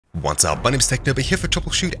What's up, my name is Technobi here for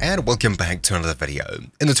Troubleshoot and welcome back to another video.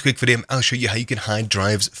 In this quick video, I'll show you how you can hide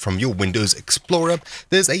drives from your Windows Explorer.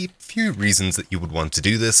 There's a few reasons that you would want to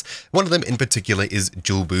do this. One of them in particular is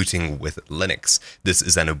dual booting with Linux. This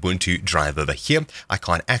is an Ubuntu drive over here. I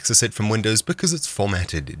can't access it from Windows because it's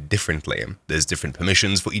formatted differently. There's different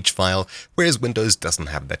permissions for each file, whereas Windows doesn't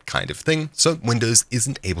have that kind of thing, so Windows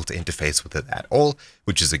isn't able to interface with it at all,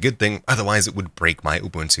 which is a good thing, otherwise it would break my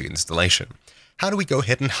Ubuntu installation. How do we go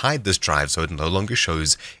ahead and hide this drive so it no longer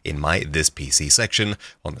shows in my This PC section,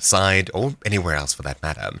 on the side, or anywhere else for that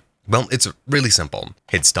matter? Well, it's really simple.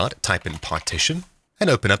 Hit Start, type in Partition, and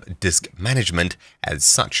open up Disk Management as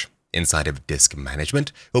such. Inside of Disk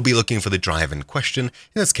Management, we'll be looking for the drive in question.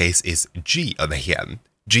 In this case is G over here.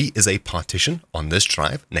 G is a partition on this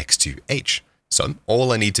drive next to H. So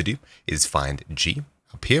all I need to do is find G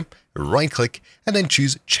up here, right-click, and then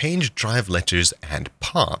choose Change Drive Letters and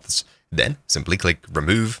Paths. Then simply click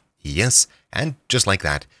Remove, Yes, and just like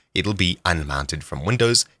that, it'll be unmounted from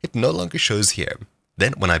Windows. It no longer shows here.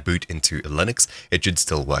 Then when I boot into Linux, it should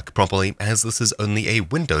still work properly as this is only a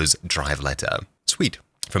Windows drive letter. Sweet.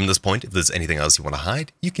 From this point, if there's anything else you want to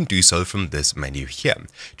hide, you can do so from this menu here.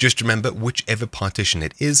 Just remember whichever partition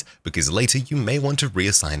it is, because later you may want to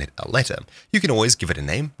reassign it a letter. You can always give it a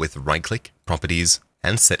name with right-click, Properties,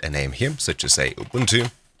 and set a name here, such as say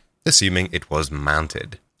Ubuntu, assuming it was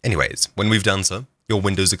mounted. Anyways, when we've done so, your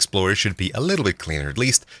Windows Explorer should be a little bit cleaner at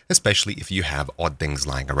least, especially if you have odd things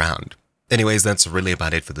lying around. Anyways, that's really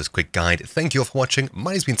about it for this quick guide. Thank you all for watching.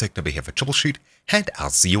 My name's been Technobi here for Troubleshoot, and I'll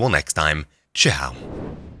see you all next time. Ciao.